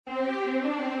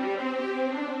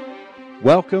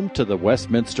Welcome to the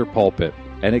Westminster Pulpit,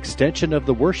 an extension of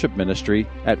the worship ministry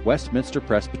at Westminster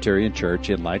Presbyterian Church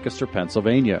in Lancaster,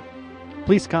 Pennsylvania.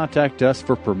 Please contact us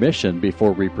for permission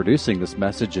before reproducing this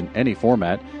message in any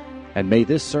format, and may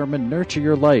this sermon nurture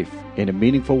your life in a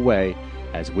meaningful way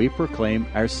as we proclaim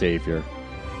our Savior.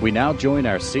 We now join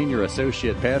our Senior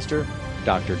Associate Pastor,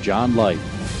 Dr. John Light.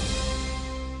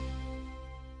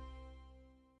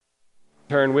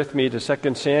 Turn with me to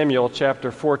 2 Samuel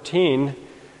chapter 14,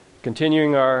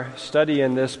 continuing our study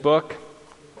in this book.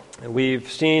 We've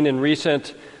seen in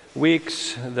recent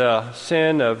weeks the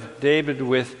sin of David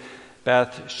with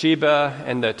Bathsheba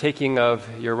and the taking of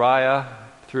Uriah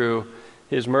through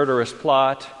his murderous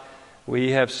plot.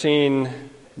 We have seen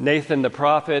Nathan the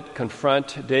prophet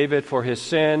confront David for his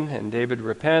sin and David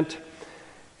repent.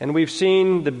 And we've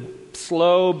seen the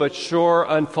slow but sure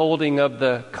unfolding of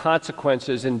the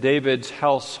consequences in David's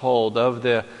household of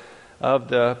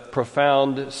the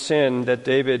profound sin that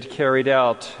David carried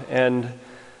out and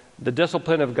the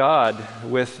discipline of God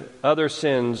with other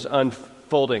sins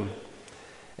unfolding.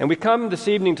 And we come this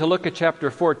evening to look at chapter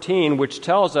 14, which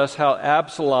tells us how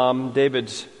Absalom,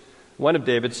 one of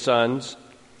David's sons,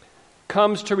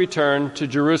 comes to return to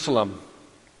Jerusalem.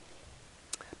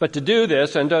 But to do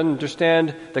this and to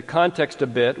understand the context a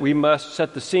bit, we must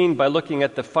set the scene by looking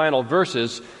at the final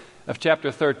verses of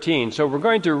chapter 13. So we're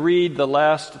going to read the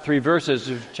last three verses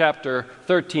of chapter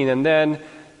 13, and then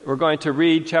we're going to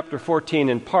read chapter 14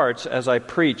 in parts as I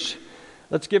preach.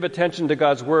 Let's give attention to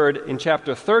God's word in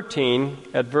chapter 13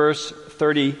 at verse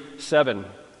 37.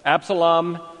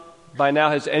 Absalom by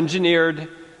now has engineered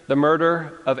the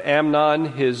murder of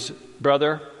Amnon, his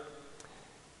brother.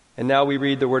 And now we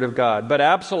read the word of God. But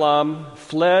Absalom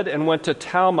fled and went to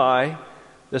Talmai,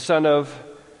 the son of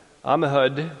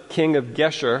Ammihud, king of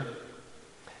Geshur.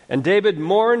 And David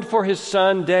mourned for his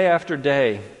son day after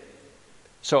day.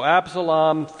 So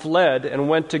Absalom fled and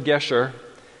went to Geshur,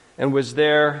 and was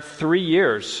there 3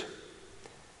 years.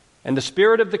 And the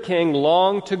spirit of the king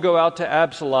longed to go out to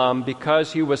Absalom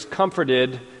because he was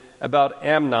comforted about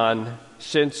Amnon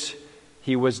since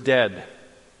he was dead.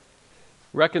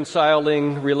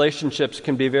 Reconciling relationships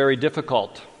can be very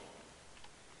difficult,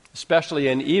 especially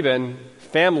in even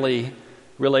family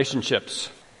relationships.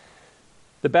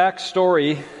 The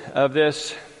backstory of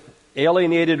this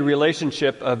alienated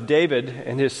relationship of David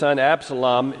and his son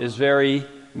Absalom is very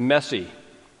messy.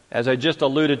 As I just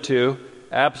alluded to,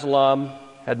 Absalom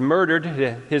had murdered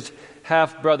his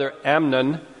half-brother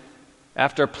Amnon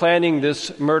after planning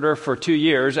this murder for 2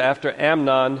 years after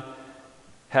Amnon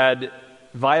had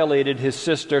violated his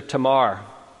sister Tamar.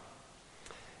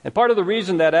 And part of the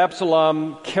reason that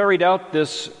Absalom carried out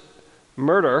this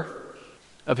murder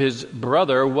of his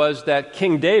brother was that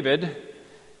King David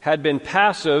had been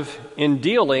passive in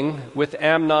dealing with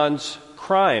Amnon's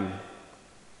crime.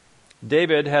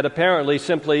 David had apparently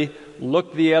simply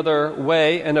looked the other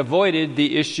way and avoided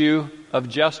the issue of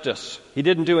justice. He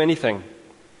didn't do anything.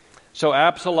 So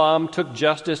Absalom took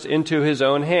justice into his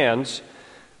own hands,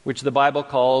 which the Bible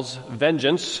calls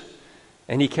vengeance,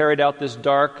 and he carried out this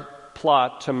dark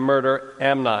plot to murder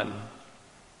Amnon.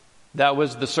 That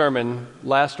was the sermon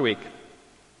last week.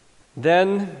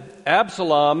 Then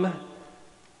Absalom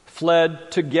fled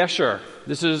to Geshur.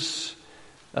 This is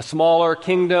a smaller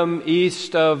kingdom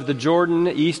east of the Jordan,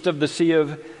 east of the Sea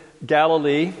of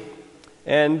Galilee.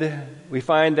 And we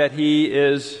find that he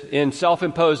is in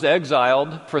self-imposed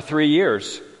exile for 3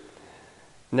 years.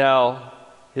 Now,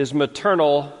 his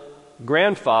maternal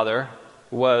grandfather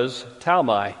was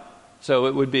Talmai, so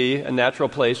it would be a natural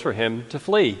place for him to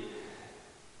flee.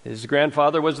 His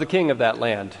grandfather was the king of that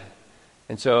land,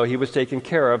 and so he was taken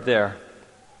care of there.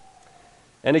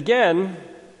 And again,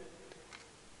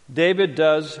 David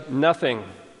does nothing.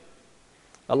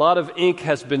 A lot of ink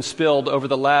has been spilled over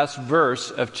the last verse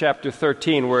of chapter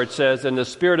 13, where it says, "And the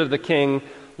spirit of the king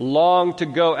longed to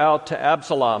go out to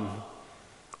Absalom."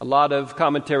 A lot of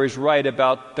commentaries write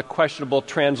about the questionable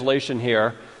translation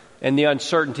here and the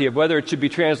uncertainty of whether it should be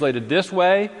translated this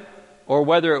way or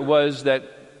whether it was that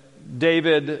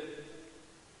David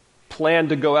planned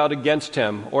to go out against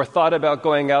him or thought about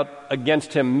going out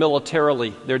against him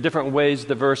militarily. There are different ways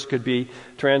the verse could be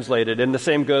translated. And the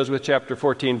same goes with chapter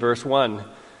 14, verse 1,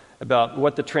 about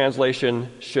what the translation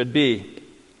should be.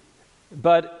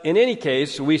 But in any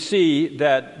case, we see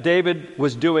that David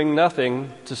was doing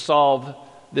nothing to solve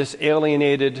this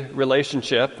alienated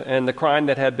relationship and the crime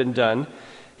that had been done.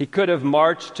 He could have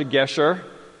marched to Geshur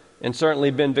and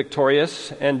certainly been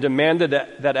victorious and demanded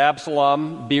that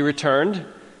Absalom be returned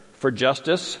for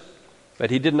justice,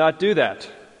 but he did not do that.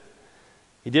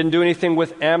 He didn't do anything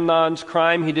with Amnon's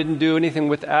crime. He didn't do anything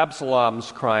with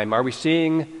Absalom's crime. Are we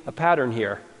seeing a pattern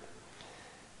here?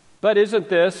 But isn't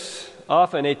this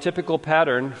often a typical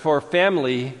pattern for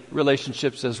family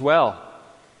relationships as well?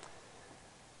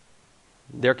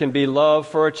 There can be love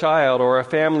for a child or a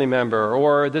family member,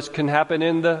 or this can happen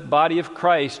in the body of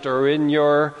Christ or in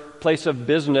your place of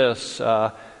business.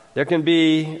 There can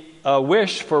be a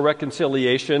wish for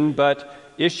reconciliation, but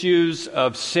issues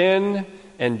of sin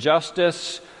and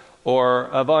justice, or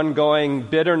of ongoing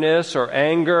bitterness or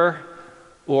anger,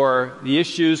 or the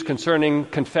issues concerning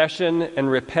confession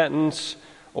and repentance,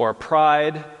 or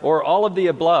pride, or all of the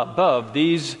above,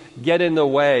 these get in the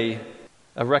way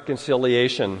of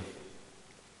reconciliation.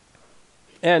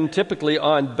 And typically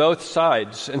on both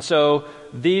sides. And so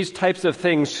these types of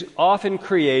things often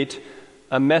create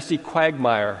a messy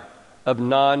quagmire of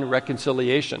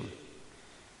non-reconciliation.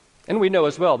 And we know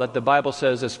as well that the Bible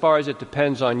says, as far as it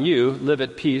depends on you, live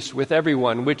at peace with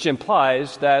everyone, which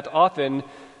implies that often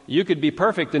you could be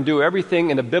perfect and do everything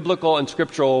in a biblical and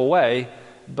scriptural way,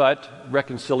 but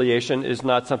reconciliation is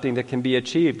not something that can be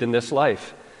achieved in this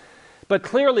life. But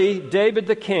clearly, David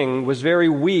the king was very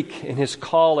weak in his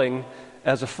calling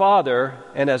as a father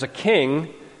and as a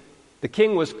king. The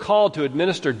king was called to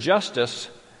administer justice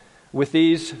with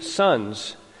these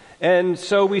sons. And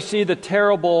so we see the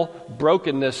terrible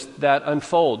brokenness that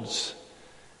unfolds.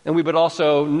 And we would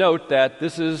also note that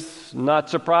this is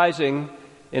not surprising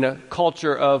in a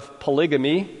culture of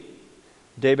polygamy.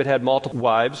 David had multiple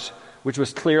wives, which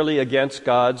was clearly against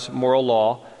God's moral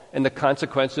law, and the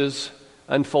consequences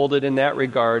unfolded in that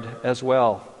regard as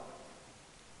well.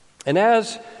 And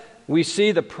as we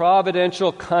see the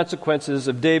providential consequences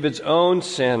of David's own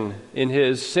sin in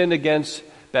his sin against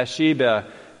Bathsheba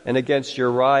and against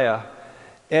Uriah,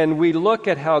 and we look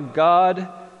at how God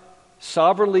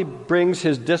sovereignly brings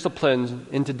his disciplines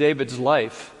into David's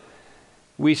life,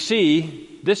 we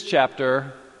see this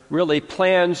chapter really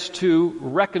plans to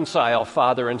reconcile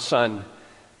father and son.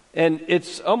 And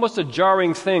it's almost a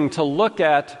jarring thing to look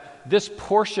at this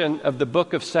portion of the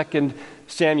book of 2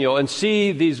 Samuel and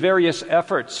see these various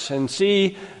efforts and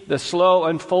see the slow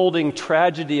unfolding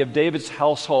tragedy of David's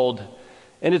household.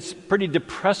 And it's pretty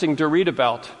depressing to read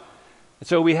about. And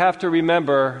so we have to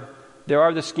remember there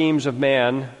are the schemes of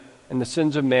man and the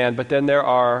sins of man, but then there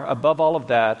are, above all of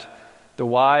that, the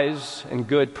wise and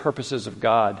good purposes of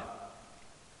God.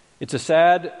 It's a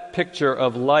sad picture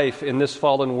of life in this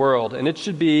fallen world, and it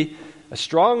should be a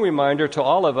strong reminder to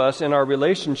all of us in our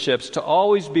relationships to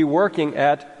always be working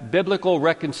at biblical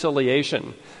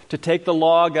reconciliation, to take the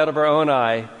log out of our own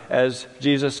eye, as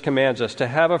Jesus commands us, to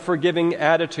have a forgiving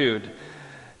attitude,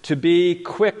 to be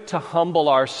quick to humble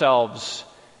ourselves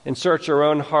and search our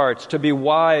own hearts, to be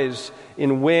wise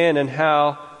in when and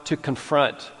how to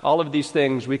confront. All of these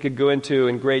things we could go into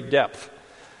in great depth.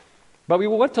 But we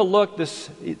want to look this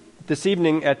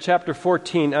evening at chapter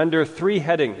 14 under three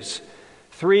headings,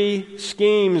 three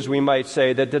schemes, we might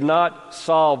say, that did not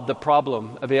solve the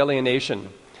problem of alienation.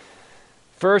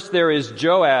 First, there is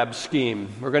Joab's scheme.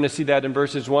 We're going to see that in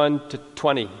verses 1 to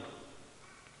 20.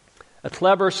 A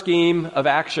clever scheme of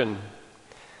action.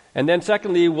 And then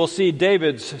secondly, we'll see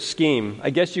David's scheme. I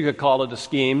guess you could call it a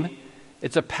scheme.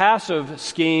 It's a passive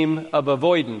scheme of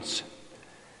avoidance.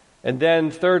 And then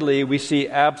thirdly, we see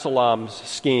Absalom's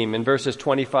scheme in verses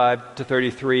 25 to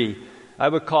 33. I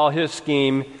would call his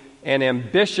scheme an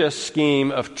ambitious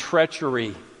scheme of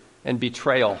treachery and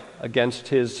betrayal against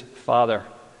his father.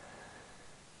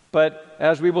 But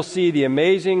as we will see, the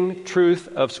amazing truth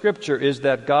of Scripture is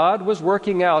that God was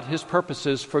working out his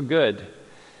purposes for good,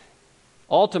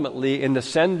 ultimately in the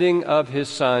sending of his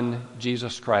Son,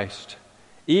 Jesus Christ,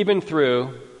 even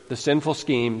through the sinful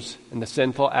schemes and the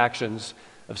sinful actions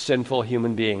of sinful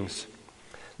human beings.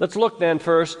 Let's look then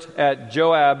first at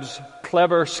Joab's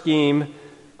clever scheme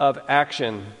of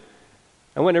action.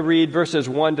 I want to read verses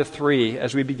 1 to 3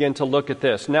 as we begin to look at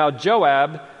this. Now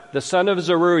Joab, the son of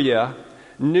Zeruiah,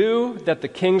 knew that the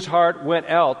king's heart went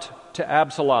out to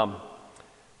Absalom.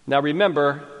 Now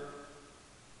remember,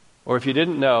 or if you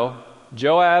didn't know,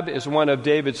 Joab is one of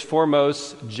David's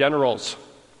foremost generals.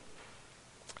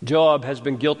 Joab has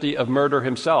been guilty of murder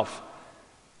himself.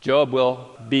 Joab will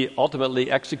be ultimately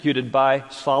executed by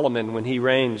Solomon when he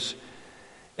reigns.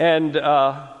 And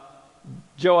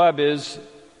Joab is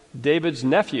David's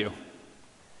nephew.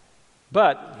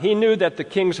 But he knew that the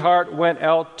king's heart went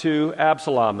out to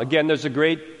Absalom. Again, there's a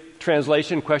great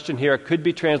translation question here. It could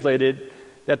be translated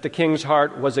that the king's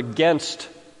heart was against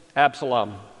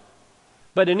Absalom.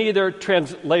 But in either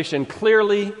translation,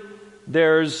 clearly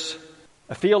there's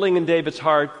a feeling in David's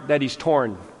heart that he's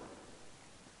torn.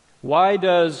 Why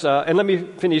does, and let me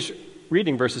finish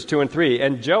reading verses 2 and 3.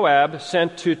 And Joab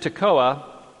sent to Tekoa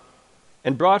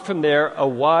and brought from there a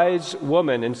wise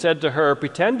woman and said to her,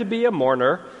 "Pretend to be a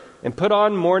mourner and put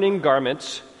on mourning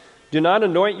garments. Do not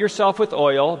anoint yourself with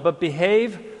oil, but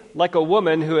behave like a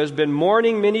woman who has been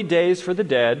mourning many days for the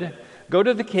dead. Go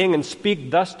to the king and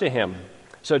speak thus to him."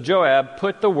 So Joab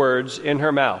put the words in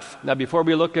her mouth. Now, before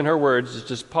we look in her words,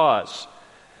 just pause.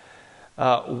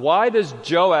 Why does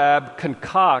Joab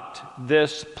concoct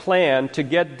this plan to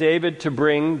get David to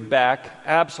bring back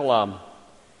Absalom?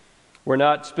 We're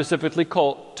not specifically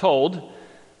told.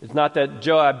 It's not that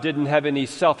Joab didn't have any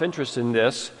self-interest in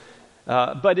this,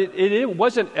 but it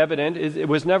wasn't evident. It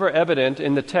was never evident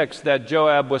in the text that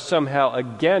Joab was somehow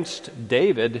against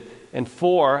David and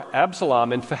for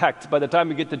Absalom. In fact, by the time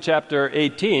we get to chapter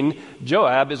 18,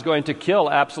 Joab is going to kill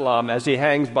Absalom as he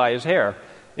hangs by his hair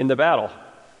in the battle.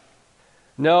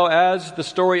 No, as the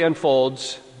story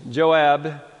unfolds,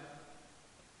 Joab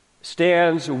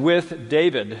stands with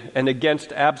David and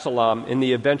against Absalom in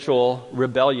the eventual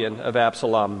rebellion of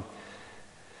Absalom.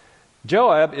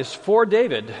 Joab is for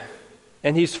David,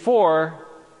 and he's for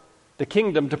the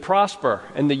kingdom to prosper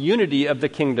and the unity of the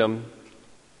kingdom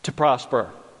to prosper.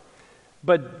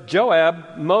 But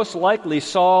Joab most likely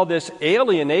saw this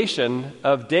alienation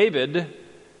of David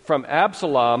from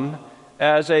Absalom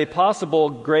as a possible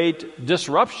great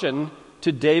disruption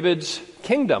to David's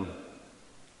kingdom.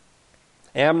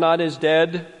 Amnon is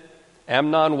dead.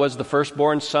 Amnon was the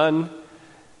firstborn son,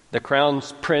 the crown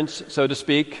prince, so to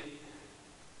speak.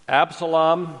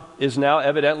 Absalom is now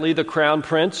evidently the crown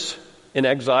prince in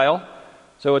exile,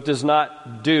 so it does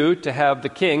not do to have the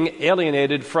king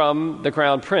alienated from the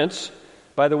crown prince.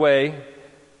 By the way,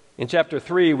 in chapter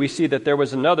 3, we see that there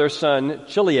was another son,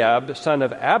 Chileab, son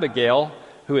of Abigail,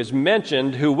 who is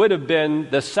mentioned, who would have been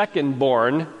the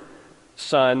second-born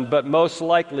son, but most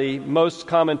likely, most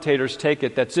commentators take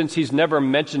it that since he's never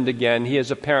mentioned again, he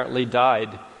has apparently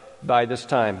died by this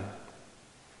time.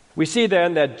 We see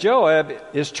then that Joab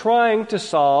is trying to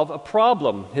solve a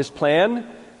problem. His plan: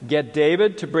 get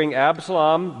David to bring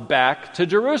Absalom back to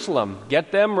Jerusalem.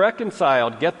 Get them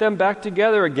reconciled. Get them back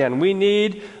together again. We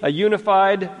need a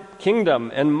unified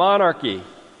kingdom and monarchy.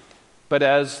 But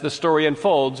as the story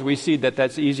unfolds, we see that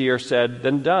that's easier said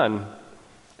than done.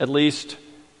 At least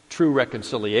true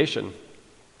reconciliation.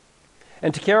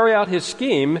 And to carry out his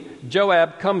scheme,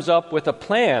 Joab comes up with a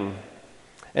plan.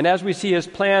 And as we see his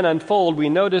plan unfold, we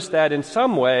notice that in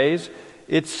some ways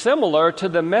it's similar to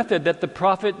the method that the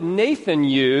prophet Nathan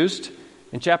used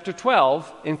in chapter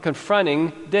 12 in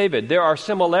confronting David. There are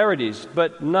similarities,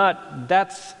 but not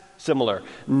that similar.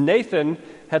 Nathan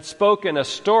had spoken a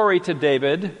story to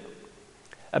David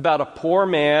about a poor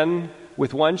man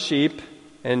with one sheep,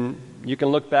 and you can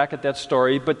look back at that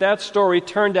story, but that story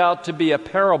turned out to be a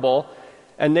parable,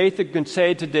 and Nathan could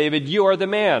say to David, "You are the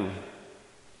man."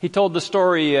 He told the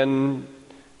story, and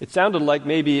it sounded like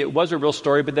maybe it was a real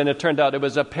story, but then it turned out it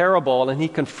was a parable, and he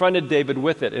confronted David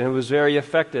with it, and it was very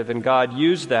effective, and God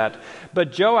used that.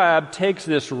 But Joab takes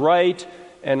this right,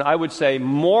 and I would say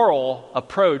moral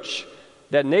approach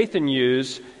that Nathan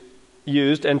used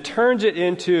and turns it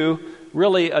into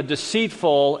really a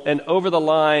deceitful and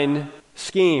over-the-line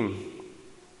scheme.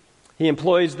 He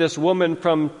employs this woman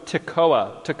from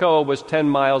Tekoa. Tekoa was 10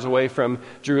 miles away from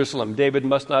Jerusalem. David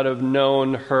must not have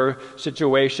known her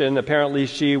situation. Apparently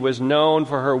she was known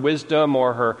for her wisdom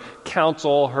or her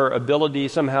counsel, her ability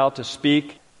somehow to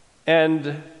speak.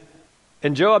 And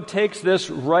Joab takes this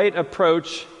right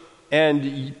approach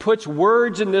and puts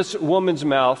words in this woman's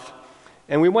mouth.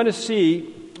 And we want to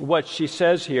see what she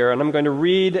says here. And I'm going to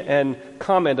read and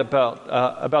comment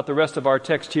about the rest of our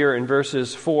text here in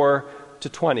verses 4 to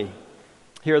 20.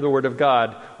 Hear the word of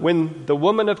God. When the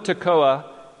woman of Tekoa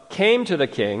came to the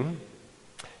king,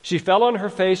 she fell on her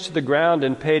face to the ground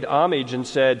and paid homage and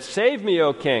said, "Save me,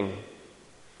 O king."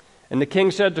 And the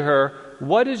king said to her,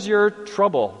 "What is your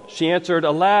trouble?" She answered,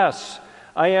 "Alas,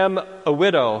 I am a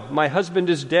widow. My husband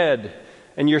is dead,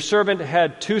 and your servant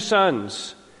had 2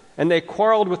 sons, and they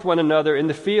quarreled with one another in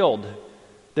the field.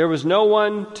 There was no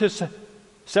one to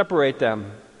separate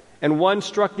them, and one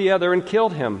struck the other and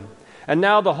killed him. And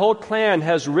now the whole clan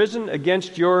has risen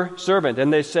against your servant,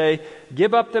 and they say,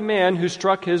 'Give up the man who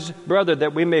struck his brother,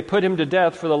 that we may put him to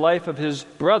death for the life of his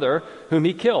brother whom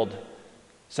he killed.'"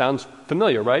 Sounds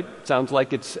familiar, right? Sounds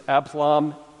like it's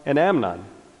Absalom and Amnon.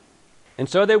 "And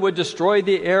so they would destroy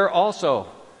the heir also.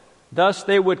 Thus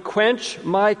they would quench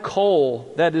my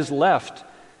coal that is left,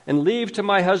 and leave to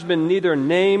my husband neither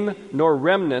name nor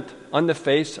remnant on the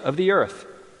face of the earth."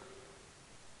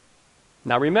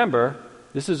 Now remember,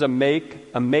 this is a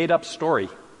made-up story.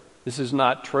 This is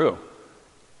not true.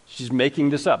 She's making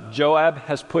this up. Joab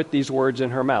has put these words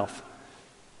in her mouth.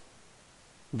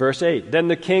 Verse 8, then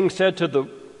the king said to the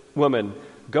woman,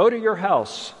 go to your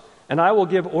house, and I will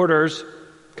give orders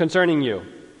concerning you.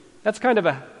 That's kind of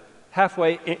a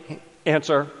halfway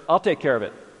answer. I'll take care of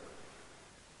it.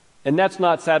 And that's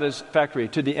not satisfactory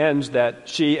to the ends that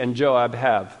she and Joab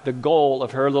have, the goal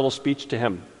of her little speech to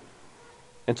him.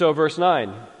 And so verse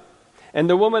 9, and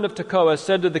the woman of Tekoa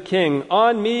said to the king,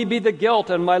 on me be the guilt,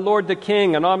 and my lord the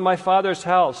king, and on my father's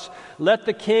house. Let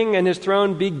the king and his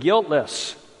throne be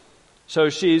guiltless. So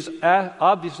she's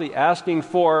obviously asking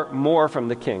for more from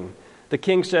the king. The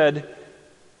king said,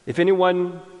 if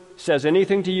anyone says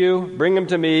anything to you, bring him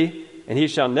to me, and he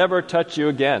shall never touch you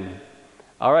again.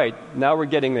 All right, now we're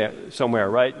getting there somewhere,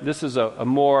 right? This is a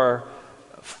more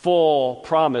full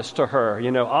promise to her.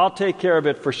 I'll take care of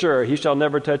it for sure. He shall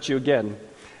never touch you again.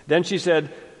 Then she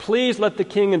said, please let the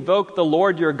king invoke the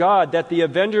Lord your God, that the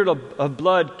avenger of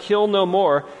blood kill no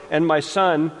more, and my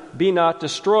son be not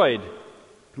destroyed.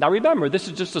 Now remember, this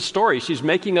is just a story. She's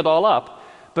making it all up.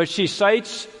 But she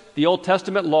cites the Old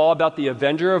Testament law about the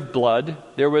avenger of blood.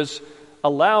 There was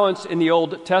allowance in the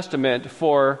Old Testament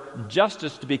for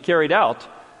justice to be carried out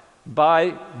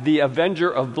by the avenger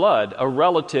of blood, a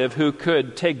relative who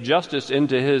could take justice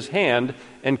into his hand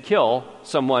and kill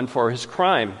someone for his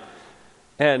crime.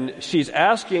 And she's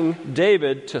asking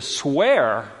David to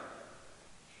swear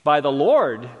by the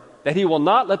Lord that he will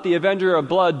not let the avenger of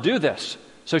blood do this.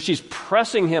 So she's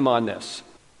pressing him on this.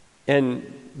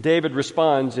 And David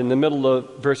responds in the middle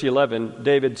of verse 11.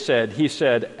 David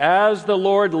said, as the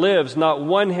Lord lives, not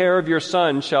one hair of your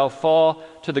son shall fall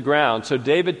to the ground. So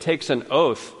David takes an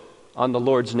oath on the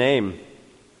Lord's name.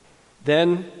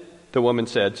 Then the woman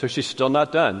said, so she's still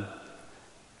not done.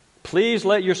 Please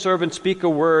let your servant speak a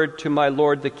word to my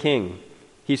lord the king.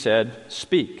 He said,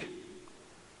 speak.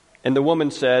 And the woman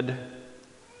said,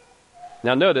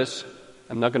 now notice,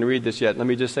 I'm not going to read this yet. Let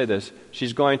me just say this.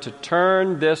 She's going to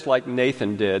turn this like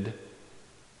Nathan did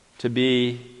to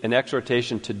be an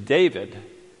exhortation to David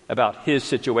about his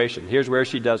situation. Here's where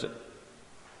she does it.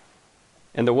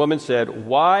 And the woman said,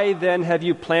 why then have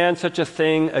you planned such a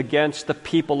thing against the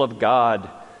people of God?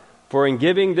 For in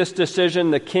giving this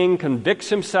decision, the king convicts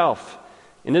himself,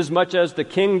 inasmuch as the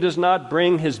king does not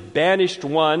bring his banished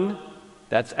one,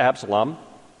 that's Absalom,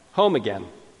 home again.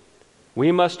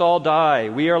 We must all die.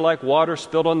 We are like water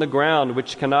spilled on the ground,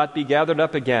 which cannot be gathered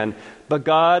up again. But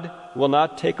God will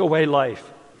not take away life.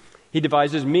 He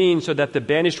devises means so that the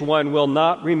banished one will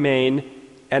not remain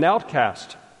an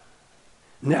outcast.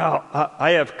 Now,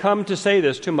 I have come to say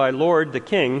this to my lord the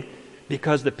king,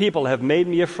 because the people have made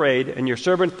me afraid, and your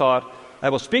servant thought, I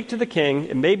will speak to the king.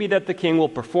 It may be that the king will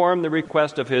perform the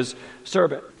request of his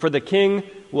servant. For the king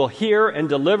will hear and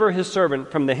deliver his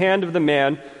servant from the hand of the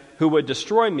man who would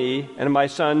destroy me and my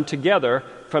son together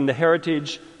from the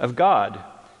heritage of God.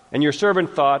 And your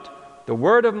servant thought, the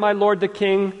word of my lord the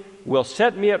king will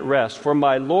set me at rest, for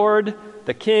my lord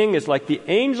the king is like the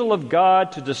angel of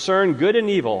God to discern good and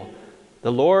evil.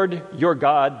 The Lord your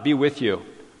God be with you.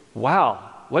 Wow,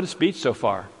 what a speech so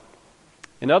far.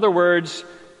 In other words,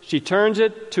 she turns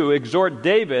it to exhort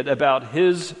David about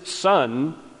his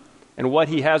son and what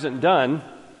he hasn't done.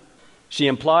 She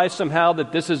implies somehow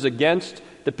that this is against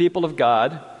the people of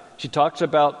God. She talks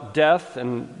about death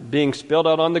and being spilled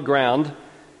out on the ground.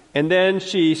 And then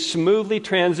she smoothly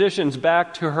transitions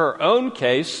back to her own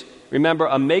case, remember,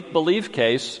 a make-believe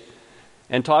case,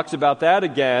 and talks about that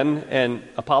again and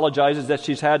apologizes that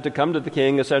she's had to come to the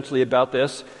king essentially about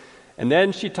this. And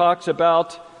then she talks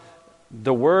about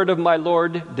the word of my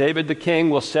lord David the king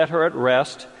will set her at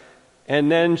rest.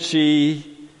 And then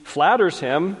she flatters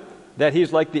him that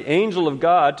he's like the angel of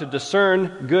God to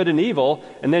discern good and evil.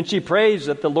 And then she prays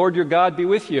that the Lord your God be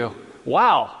with you.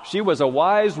 Wow, she was a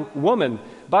wise woman.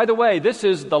 By the way, this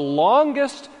is the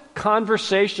longest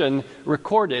conversation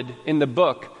recorded in the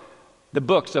books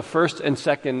of 1st and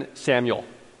 2nd Samuel.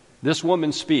 This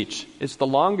woman's speech, it's the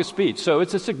longest speech, so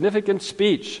it's a significant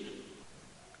speech.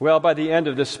 Well, by the end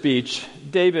of this speech,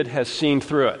 David has seen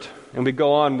through it. And we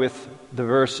go on with the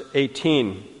verse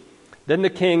 18. Then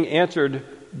the king answered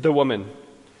the woman,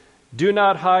 do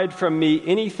not hide from me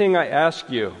anything I ask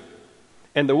you.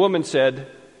 And the woman said,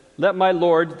 let my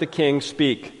lord the king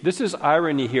speak. This is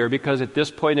irony here, because at this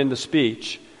point in the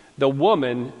speech, the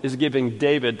woman is giving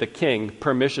David the king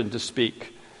permission to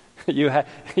speak. You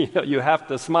have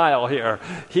to smile here.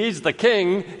 He's the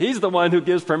king. He's the one who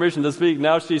gives permission to speak.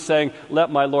 Now she's saying, let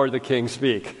my lord the king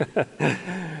speak.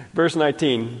 Verse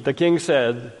 19, the king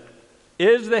said,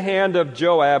 is the hand of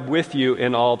Joab with you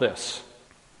in all this?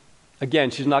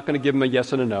 Again, she's not going to give him a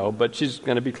yes and a no, but she's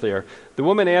going to be clear. The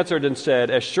woman answered and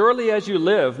said, "As surely as you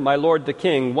live, my lord the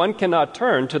king, one cannot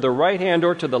turn to the right hand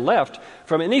or to the left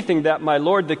from anything that my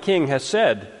lord the king has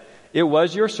said. It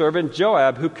was your servant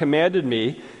Joab who commanded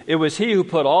me. It was he who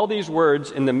put all these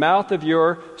words in the mouth of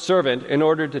your servant in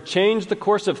order to change the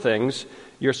course of things.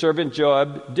 Your servant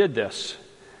Joab did this.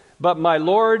 But my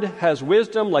Lord has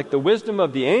wisdom like the wisdom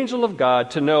of the angel of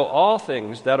God to know all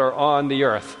things that are on the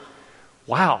earth."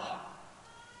 Wow.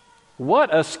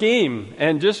 What a scheme.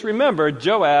 And just remember,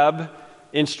 Joab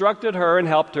instructed her and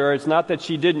helped her. It's not that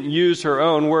she didn't use her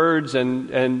own words and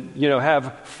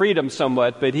have freedom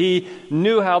somewhat, but he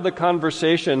knew how the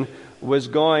conversation was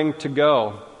going to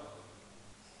go.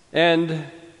 And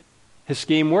his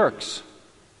scheme works.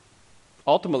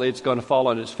 Ultimately, it's going to fall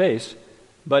on his face,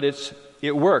 but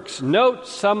it works. Note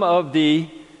some of the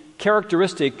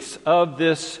characteristics of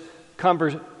this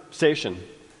conversation.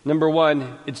 Number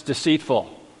one, it's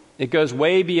deceitful. It goes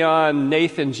way beyond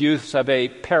Nathan's use of a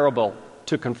parable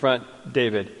to confront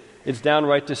David. It's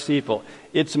downright deceitful.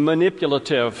 It's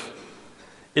manipulative.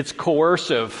 It's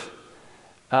coercive.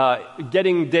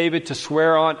 Getting David to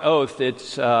swear on oath.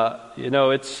 It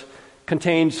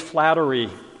contains flattery.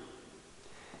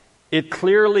 It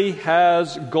clearly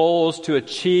has goals to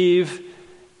achieve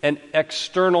an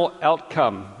external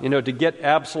outcome, to get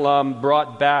Absalom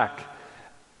brought back,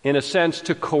 in a sense,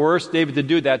 to coerce David to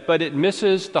do that, but it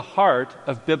misses the heart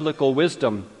of biblical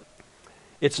wisdom.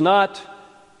 It's not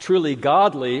truly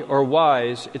godly or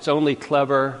wise, it's only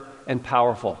clever and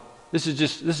powerful. This is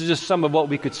just some of what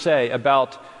we could say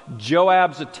about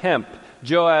Joab's attempt,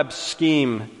 Joab's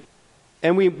scheme.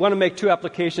 And we want to make two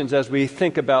applications as we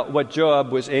think about what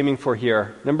Joab was aiming for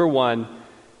here. Number one,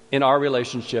 in our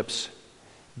relationships,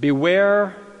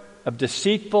 beware of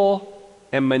deceitful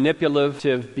and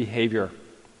manipulative behavior.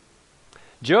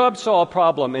 Joab saw a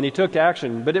problem and he took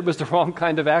action, but it was the wrong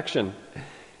kind of action.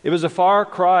 It was a far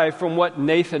cry from what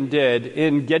Nathan did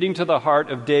in getting to the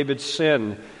heart of David's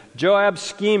sin. Joab's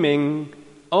scheming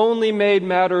only made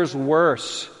matters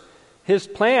worse. His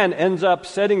plan ends up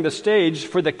setting the stage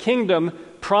for the kingdom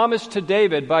promised to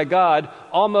David by God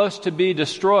almost to be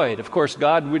destroyed. Of course,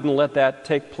 God wouldn't let that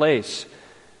take place.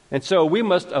 And so we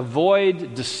must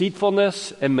avoid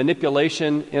deceitfulness and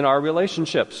manipulation in our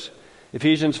relationships.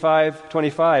 Ephesians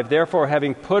 5:25, "Therefore,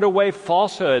 having put away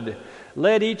falsehood,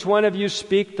 let each one of you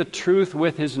speak the truth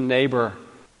with his neighbor,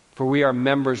 for we are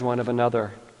members one of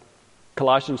another."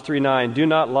 Colossians 3:9, "Do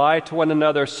not lie to one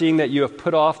another, seeing that you have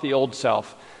put off the old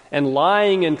self." And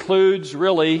lying includes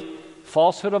really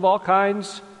falsehood of all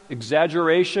kinds,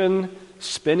 exaggeration,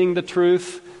 spinning the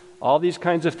truth, all these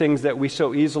kinds of things that we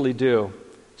so easily do.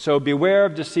 So beware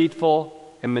of deceitful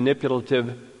and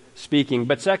manipulative speaking.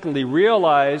 But secondly,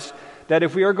 realize that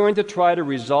if we are going to try to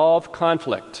resolve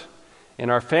conflict in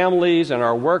our families, in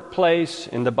our workplace,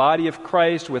 in the body of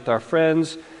Christ, with our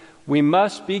friends, we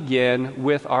must begin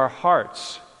with our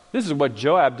hearts. This is what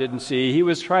Joab didn't see. He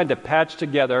was trying to patch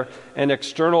together an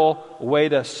external way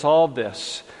to solve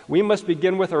this. We must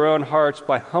begin with our own hearts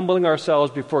by humbling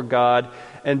ourselves before God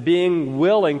and being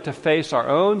willing to face our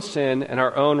own sin and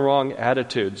our own wrong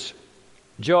attitudes.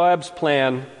 Joab's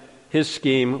plan, his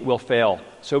scheme, will fail.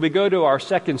 So we go to our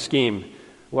second scheme,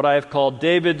 what I have called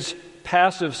David's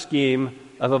passive scheme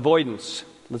of avoidance.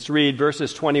 Let's read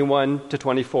verses 21 to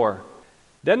 24.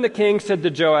 "Then the king said to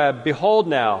Joab, 'Behold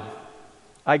now,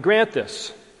 I grant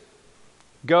this.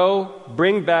 Go,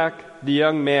 bring back the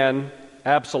young man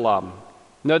Absalom.'"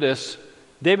 Notice,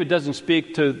 David doesn't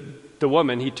speak to the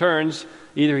woman. He turns,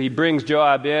 either he brings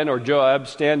Joab in or Joab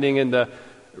standing in the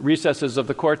recesses of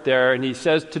the court there, and he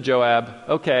says to Joab,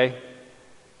 "Okay,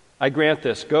 I grant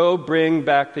this. Go, bring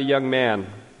back the young man."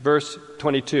 Verse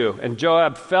 22, "And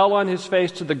Joab fell on his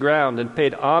face to the ground and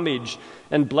paid homage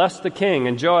and blessed the king.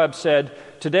 And Joab said,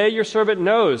 'Today your servant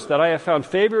knows that I have found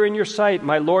favor in your sight,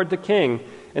 my lord the king,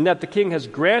 and that the king has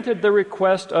granted the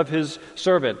request of his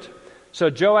servant.' So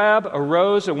Joab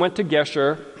arose and went to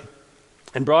Geshur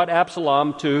and brought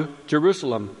Absalom to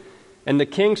Jerusalem. And the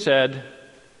king said,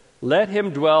 'Let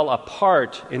him dwell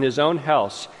apart in his own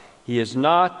house. He is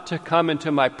not to come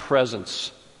into my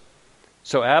presence.'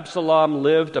 So Absalom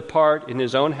lived apart in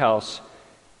his own house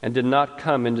and did not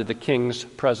come into the king's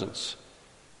presence."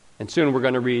 And soon we're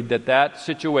going to read that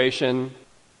situation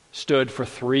stood for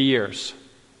 3 years.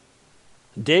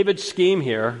 David's scheme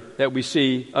here that we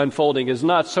see unfolding is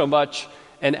not so much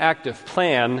an active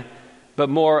plan, but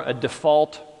more a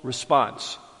default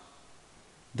response.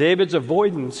 David's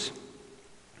avoidance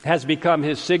has become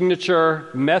his signature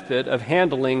method of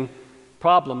handling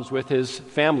problems with his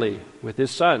family, with his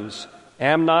sons.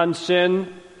 Amnon's sin,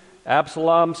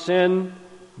 Absalom's sin,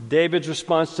 David's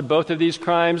response to both of these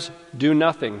crimes, do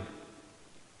nothing.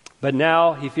 But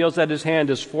now he feels that his hand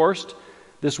is forced.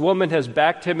 This woman has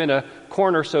backed him in a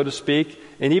corner, so to speak,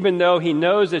 and even though he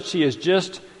knows that she is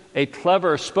just a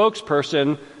clever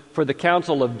spokesperson for the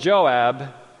counsel of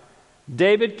Joab,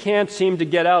 David can't seem to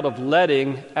get out of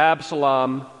letting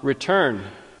Absalom return.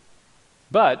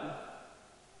 But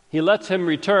he lets him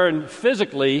return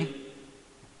physically,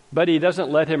 but he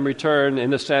doesn't let him return,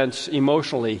 in a sense,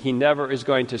 emotionally. He never is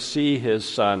going to see his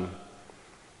son.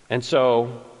 And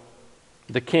so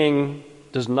the king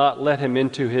does not let him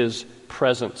into his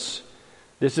presence.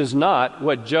 This is not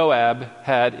what Joab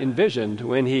had envisioned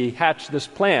when he hatched this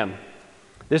plan.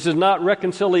 This is not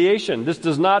reconciliation. This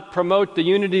does not promote the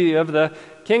unity of the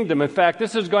kingdom. In fact,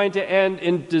 this is going to end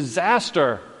in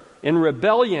disaster, in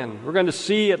rebellion. We're going to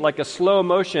see it like a slow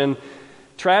motion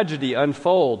tragedy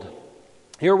unfold.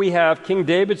 Here we have King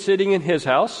David sitting in his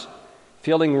house,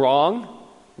 feeling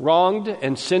wronged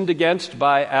and sinned against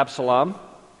by Absalom.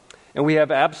 And we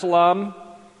have Absalom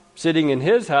sitting in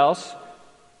his house,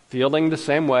 feeling the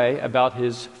same way about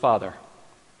his father.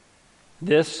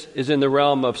 This is in the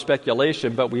realm of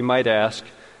speculation, but we might ask,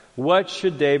 what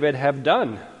should David have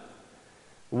done?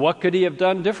 What could he have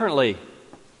done differently?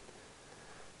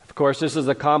 Of course, this is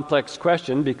a complex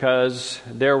question because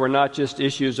there were not just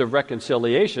issues of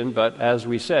reconciliation, but as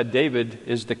we said, David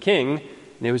is the king,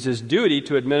 and it was his duty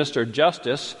to administer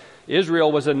justice.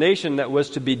 Israel was a nation that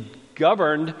was to be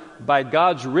governed by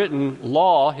God's written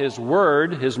law, his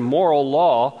word, his moral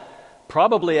law.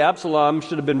 Probably Absalom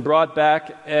should have been brought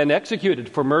back and executed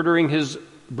for murdering his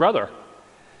brother.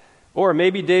 Or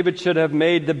maybe David should have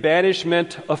made the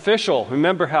banishment official.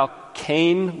 Remember how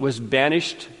Cain was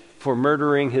banished for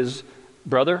murdering his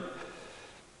brother?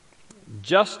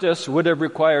 Justice would have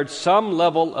required some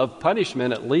level of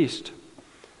punishment at least.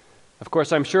 Of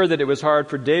course, I'm sure that it was hard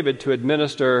for David to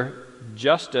administer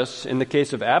justice in the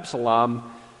case of Absalom,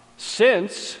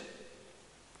 since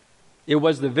it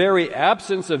was the very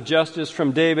absence of justice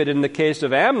from David in the case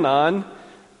of Amnon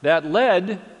that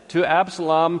led to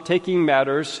Absalom taking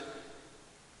matters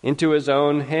into his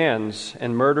own hands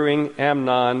and murdering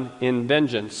Amnon in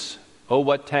vengeance. Oh,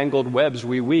 what tangled webs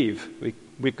we weave,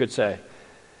 we could say.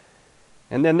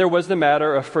 And then there was the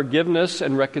matter of forgiveness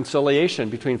and reconciliation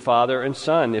between father and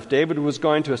son. If David was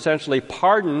going to essentially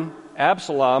pardon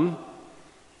Absalom,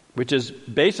 which is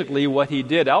basically what he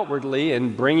did outwardly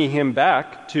in bringing him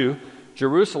back to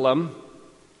Jerusalem,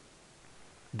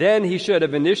 then he should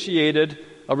have initiated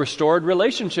a restored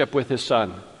relationship with his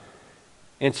son.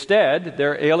 Instead,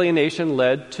 their alienation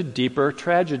led to deeper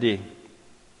tragedy.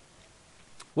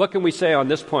 What can we say on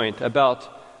this point about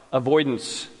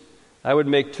avoidance? I would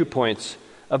make 2 points.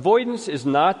 Avoidance is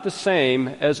not the same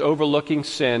as overlooking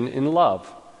sin in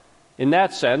love. In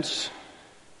that sense,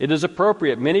 it is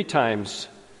appropriate many times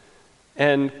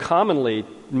and commonly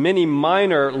many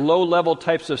minor, low-level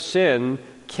types of sin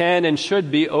can and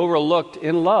should be overlooked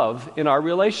in love in our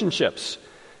relationships.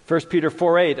 1 Peter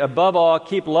 4:8, above all,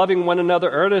 keep loving one another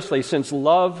earnestly, since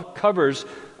love covers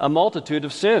a multitude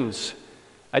of sins.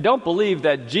 I don't believe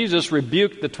that Jesus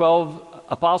rebuked the 12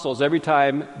 apostles every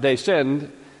time they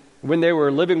sinned when they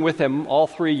were living with him all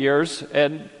 3 years.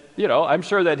 And, I'm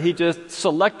sure that he just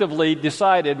selectively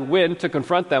decided when to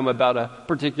confront them about a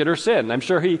particular sin. I'm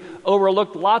sure he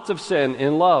overlooked lots of sin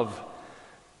in love.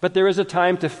 But there is a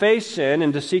time to face sin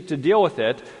and to seek to deal with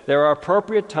it. There are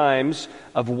appropriate times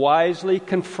of wisely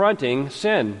confronting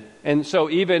sin. And so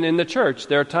even in the church,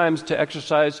 there are times to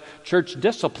exercise church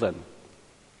discipline.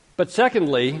 But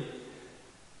secondly,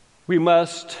 we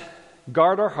must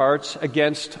guard our hearts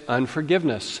against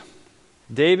unforgiveness.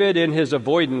 David, in his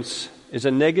avoidance, is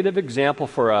a negative example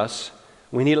for us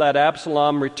when he let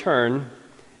Absalom return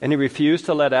and he refused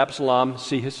to let Absalom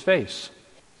see his face.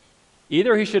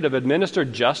 Either he should have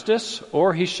administered justice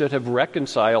or he should have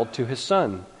reconciled to his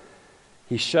son.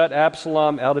 He shut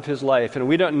Absalom out of his life, and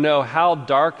we don't know how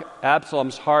dark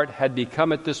Absalom's heart had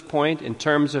become at this point in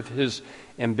terms of his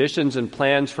ambitions and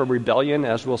plans for rebellion,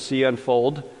 as we'll see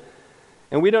unfold.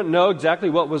 And we don't know exactly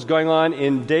what was going on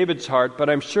in David's heart, but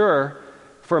I'm sure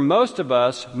for most of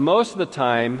us, most of the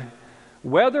time,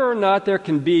 whether or not there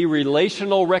can be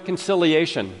relational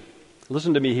reconciliation,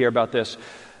 listen to me here about this,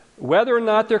 whether or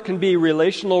not there can be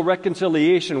relational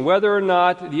reconciliation, whether or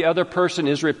not the other person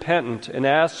is repentant and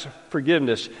asks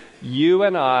forgiveness, you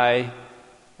and I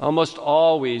almost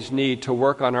always need to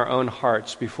work on our own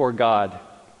hearts before God.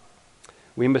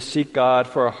 We must seek God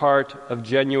for a heart of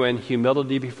genuine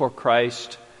humility before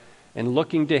Christ and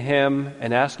looking to Him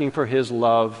and asking for His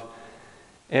love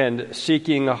and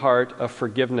seeking a heart of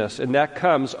forgiveness. And that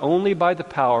comes only by the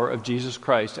power of Jesus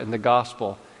Christ and the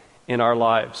gospel in our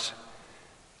lives.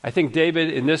 I think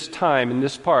David, in this time, in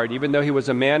this part, even though he was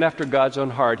a man after God's own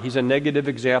heart, he's a negative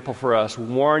example for us,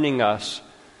 warning us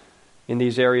in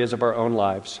these areas of our own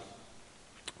lives.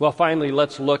 Well, finally,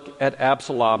 let's look at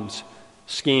Absalom's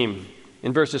scheme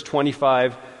in verses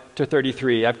 25 to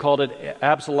 33. I've called it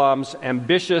Absalom's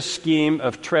ambitious scheme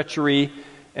of treachery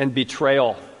and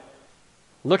betrayal.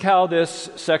 Look how this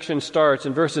section starts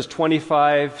in verses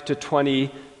 25 to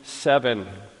 27,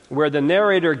 where the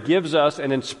narrator gives us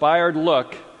an inspired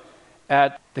look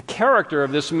at the character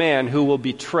of this man who will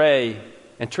betray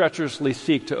and treacherously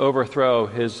seek to overthrow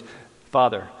his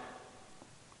father.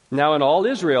 Now in all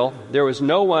Israel, there was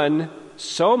no one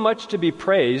so much to be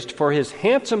praised for his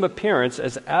handsome appearance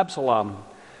as Absalom.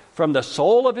 From the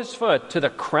sole of his foot to the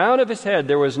crown of his head,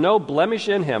 there was no blemish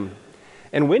in him.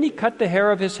 And when he cut the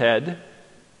hair of his head,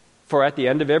 for at the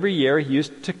end of every year he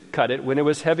used to cut it when it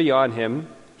was heavy on him,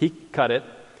 he cut it.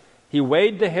 He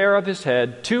weighed the hair of his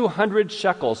head 200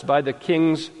 shekels by the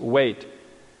king's weight.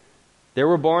 There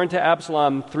were born to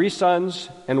Absalom 3 sons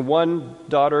and 1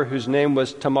 daughter whose name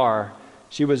was Tamar.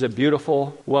 She was a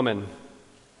beautiful woman.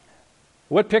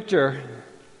 What picture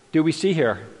do we see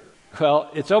here? Well,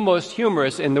 it's almost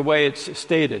humorous in the way it's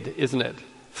stated, isn't it?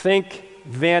 Think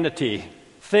vanity.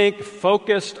 Think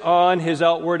focused on his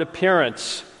outward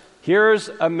appearance. Here's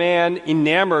a man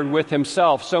enamored with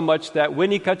himself so much that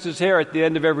when he cuts his hair at the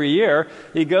end of every year,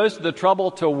 he goes to the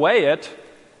trouble to weigh it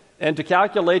and to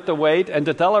calculate the weight and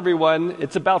to tell everyone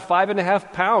it's about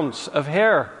 5.5 pounds of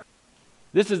hair.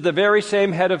 This is the very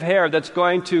same head of hair that's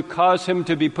going to cause him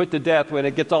to be put to death when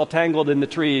it gets all tangled in the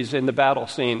trees in the battle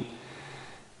scene.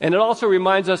 And it also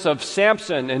reminds us of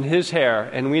Samson and his hair.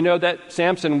 And we know that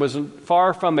Samson was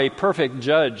far from a perfect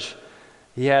judge.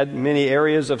 He had many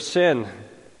areas of sin.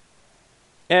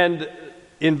 And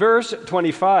in verse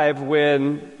 25,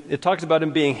 when it talks about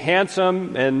him being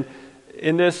handsome and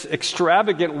in this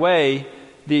extravagant way,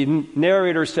 the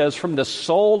narrator says, from the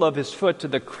sole of his foot to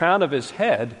the crown of his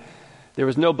head, there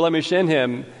was no blemish in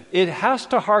him. It has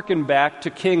to hearken back to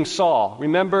King Saul.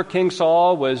 Remember, King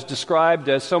Saul was described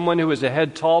as someone who was a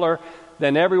head taller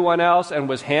than everyone else and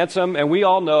was handsome. And we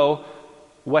all know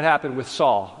what happened with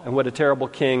Saul and what a terrible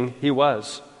king he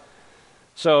was.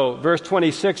 So verse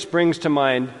 26 brings to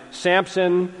mind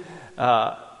Samson,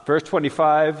 verse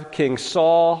 25, King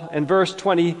Saul, and verse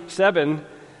 27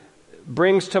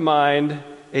 brings to mind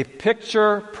a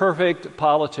picture-perfect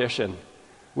politician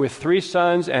with 3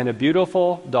 sons and a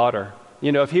beautiful daughter.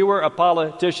 You know, if he were a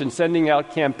politician sending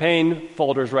out campaign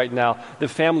folders right now, the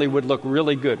family would look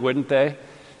really good, wouldn't they?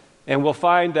 And we'll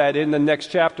find that in the next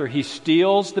chapter, he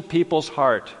steals the people's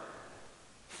heart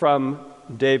from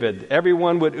David.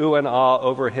 Everyone would ooh and ah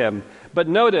over him. But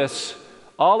notice,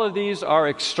 all of these are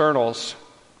externals.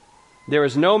 There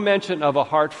is no mention of a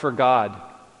heart for God.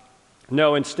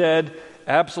 No, instead,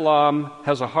 Absalom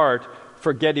has a heart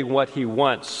for getting what he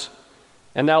wants.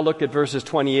 And now look at verses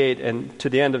 28 and to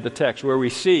the end of the text, where we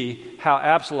see how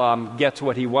Absalom gets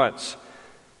what he wants.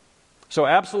 So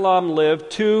Absalom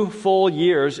lived 2 full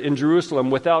years in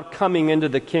Jerusalem without coming into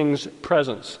the king's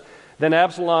presence. Then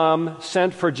Absalom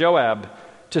sent for Joab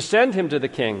to send him to the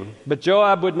king, but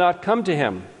Joab would not come to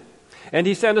him. And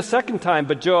he sent a second time,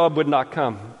 but Joab would not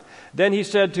come. Then he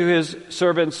said to his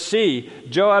servants, see,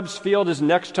 Joab's field is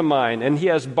next to mine, and he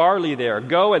has barley there.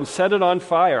 Go and set it on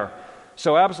fire.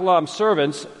 So Absalom's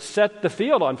servants set the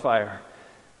field on fire.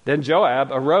 Then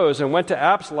Joab arose and went to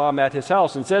Absalom at his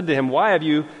house and said to him, Why have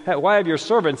your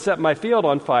servants set my field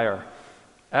on fire?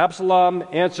 Absalom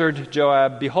answered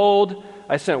Joab, Behold,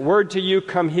 I sent word to you,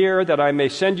 come here, that I may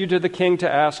send you to the king to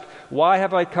ask, Why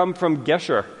have I come from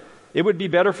Geshur? It would be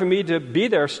better for me to be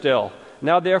there still.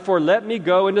 Now therefore let me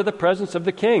go into the presence of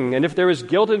the king, and if there is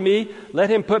guilt in me, let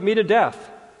him put me to death.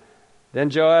 Then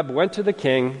Joab went to the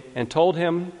king and told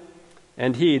him,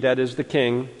 and he, that is the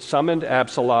king, summoned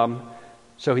Absalom.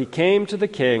 So he came to the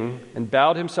king and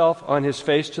bowed himself on his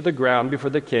face to the ground before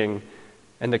the king,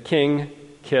 and the king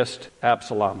kissed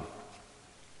Absalom.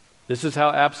 This is how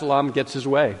Absalom gets his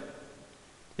way.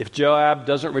 If Joab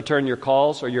doesn't return your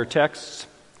calls or your texts,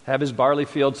 have his barley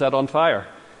field set on fire.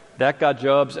 That got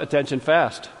Joab's attention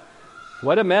fast.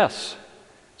 What a mess.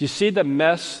 Do you see the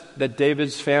mess that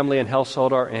David's family and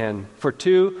household are in? For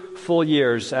 2 full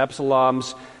years,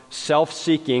 Absalom's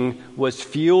self-seeking was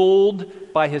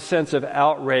fueled by his sense of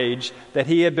outrage that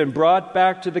he had been brought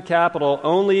back to the capital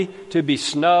only to be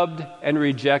snubbed and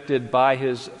rejected by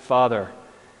his father.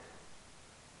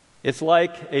 It's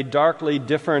like a darkly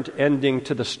different ending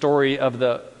to the story of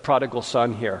the prodigal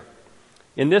son here.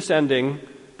 In this ending,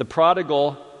 the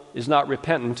prodigal is not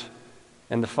repentant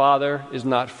and the father is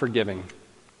not forgiving.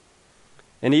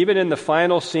 And even in the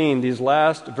final scene, these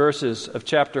last verses of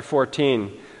chapter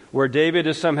 14, where David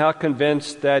is somehow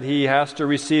convinced that he has to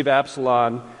receive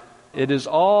Absalom, it is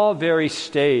all very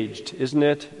staged, isn't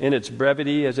it? In its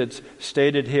brevity, as it's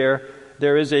stated here,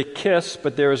 there is a kiss,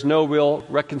 but there is no real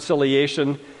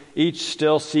reconciliation. Each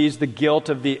still sees the guilt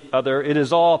of the other. It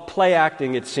is all play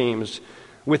acting, it seems,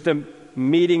 with the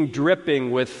meeting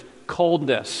dripping with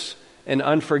coldness and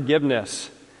unforgiveness.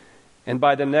 And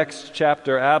by the next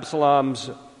chapter, Absalom's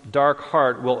dark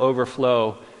heart will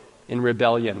overflow in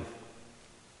rebellion.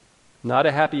 Not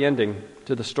a happy ending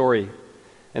to the story,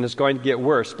 and it's going to get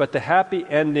worse. But the happy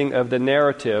ending of the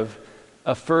narrative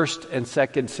of 1st and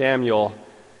 2nd Samuel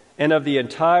and of the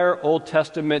entire Old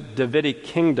Testament Davidic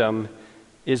kingdom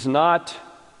is not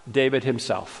David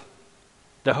himself.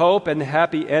 The hope and the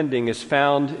happy ending is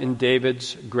found in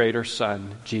David's greater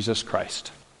son, Jesus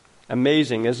Christ.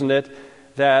 Amazing, isn't it,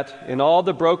 that in all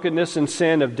the brokenness and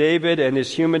sin of David and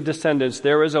his human descendants,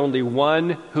 there is only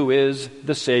one who is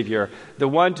the Savior, the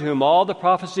one to whom all the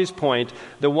prophecies point,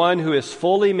 the one who is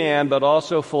fully man but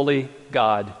also fully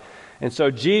God. And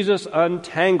so Jesus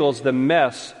untangles the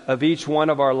mess of each one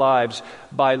of our lives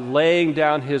by laying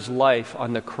down his life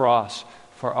on the cross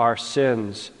for our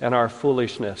sins and our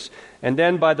foolishness. And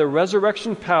then by the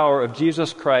resurrection power of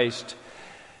Jesus Christ,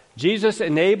 Jesus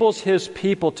enables his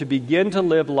people to begin to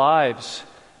live lives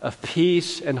of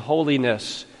peace and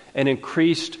holiness and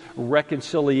increased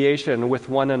reconciliation with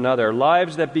one another,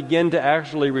 lives that begin to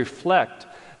actually reflect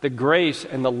the grace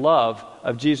and the love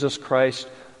of Jesus Christ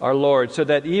our Lord, so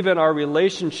that even our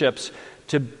relationships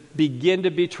to begin to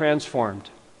be transformed.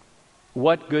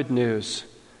 What good news.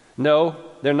 No,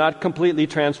 they're not completely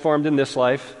transformed in this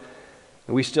life.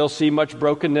 We still see much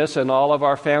brokenness in all of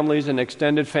our families and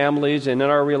extended families and in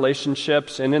our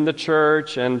relationships and in the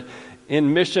church and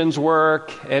in missions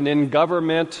work and in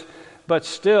government. But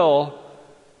still,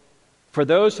 for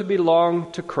those who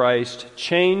belong to Christ,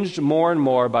 changed more and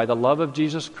more by the love of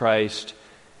Jesus Christ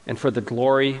and for the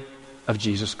glory of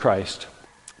Jesus Christ.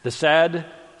 The sad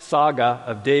saga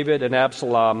of David and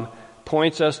Absalom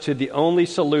points us to the only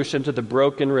solution to the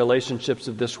broken relationships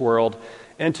of this world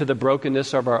and to the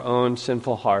brokenness of our own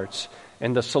sinful hearts.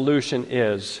 And the solution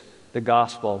is the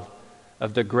gospel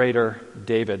of the greater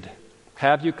David.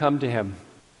 Have you come to him?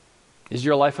 Is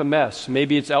your life a mess?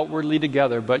 Maybe it's outwardly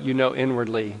together, but you know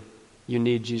inwardly you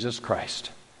need Jesus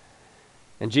Christ.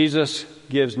 And Jesus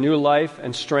gives new life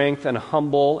and strength and a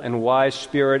humble and wise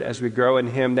spirit as we grow in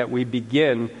him, that we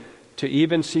begin to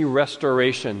even see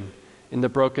restoration in the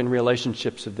broken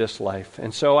relationships of this life.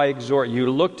 And so I exhort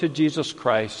you, look to Jesus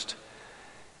Christ.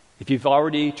 If you've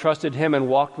already trusted him and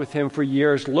walked with him for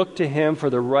years, look to him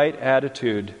for the right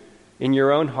attitude in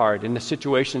your own heart, in the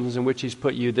situations in which he's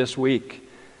put you this week.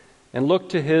 And look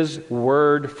to his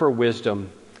word for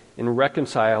wisdom in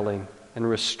reconciling and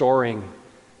restoring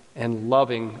and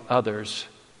loving others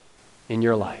in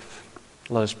your life.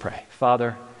 Let us pray.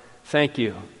 Father, thank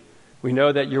you. We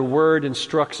know that your word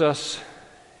instructs us,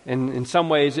 and in some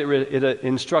ways it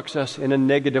instructs us in a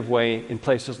negative way in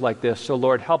places like this. So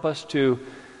Lord, help us to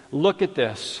look at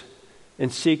this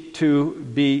and seek to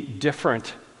be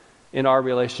different in our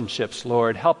relationships,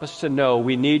 Lord. Help us to know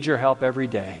we need your help every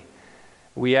day.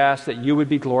 We ask that you would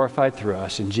be glorified through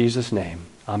us. In Jesus' name,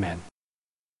 amen.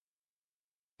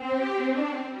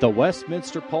 The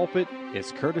Westminster Pulpit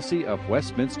is courtesy of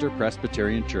Westminster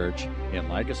Presbyterian Church in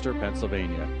Lancaster,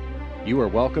 Pennsylvania. You are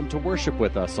welcome to worship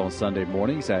with us on Sunday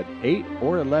mornings at 8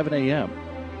 or 11 a.m.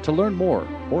 To learn more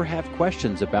or have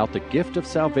questions about the gift of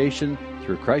salvation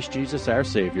through Christ Jesus our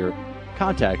Savior,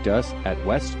 contact us at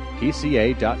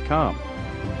westpca.com.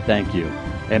 Thank you,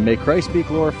 and may Christ be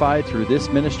glorified through this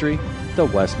ministry, the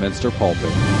Westminster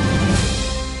Pulpit.